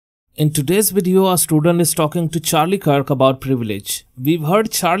In today's video, a student is talking to Charlie Kirk about privilege. We've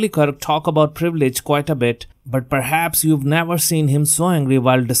heard Charlie Kirk talk about privilege quite a bit, but perhaps you've never seen him so angry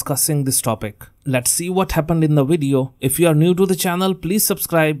while discussing this topic. Let's see what happened in the video. If you are new to the channel, please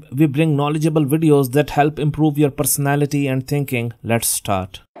subscribe. We bring knowledgeable videos that help improve your personality and thinking. Let's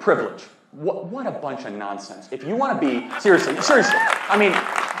start. Privilege. What a bunch of nonsense. If you want to be, seriously, I mean,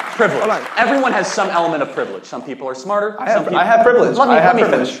 privilege. Everyone has some element of privilege. Some people are smarter. I have privilege. Let me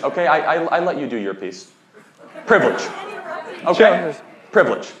finish, okay? I let you do your piece. Privilege. Okay?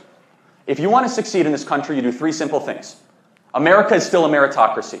 Privilege. If you want to succeed in this country, you do three simple things. America is still a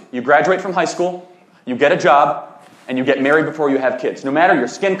meritocracy. You graduate from high school, you get a job, and you get married before you have kids. No matter your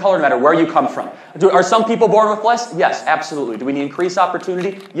skin color, no matter where you come from. Are some people born with less? Yes, absolutely. Do we need increased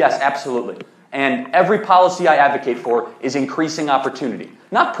opportunity? Yes, absolutely. And every policy I advocate for is increasing opportunity.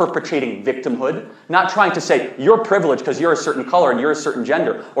 Not perpetrating victimhood. Not trying to say, you're privileged because you're a certain color and you're a certain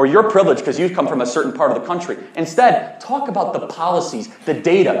gender. Or you're privileged because you come from a certain part of the country. Instead, talk about the policies, the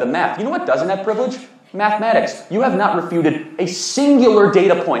data, the math. You know what doesn't have privilege? Mathematics. You have not refuted a singular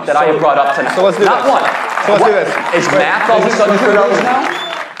data point that I have brought up tonight. So let's do not this. one. So let's do this. Is math all of a sudden privileged now?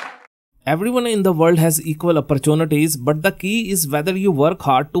 Everyone in the world has equal opportunities, but the key is whether you work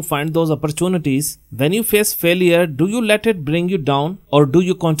hard to find those opportunities. When you face failure, do you let it bring you down, or do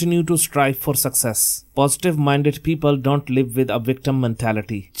you continue to strive for success? Positive-minded people don't live with a victim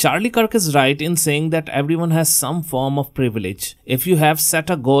mentality. Charlie Kirk is right in saying that everyone has some form of privilege. If you have set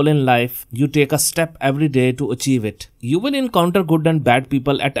a goal in life, you take a step every day to achieve it. You will encounter good and bad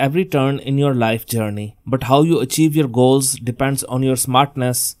people at every turn in your life journey. But how you achieve your goals depends on your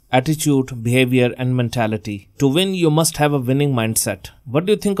smartness, attitude, behavior, and mentality. To win, you must have a winning mindset. What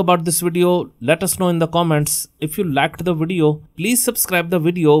do you think about this video? Let us know in the comments. If you liked the video, please subscribe the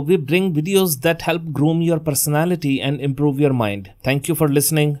video. We bring videos that help groom your personality and improve your mind. Thank you for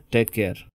listening. Take care.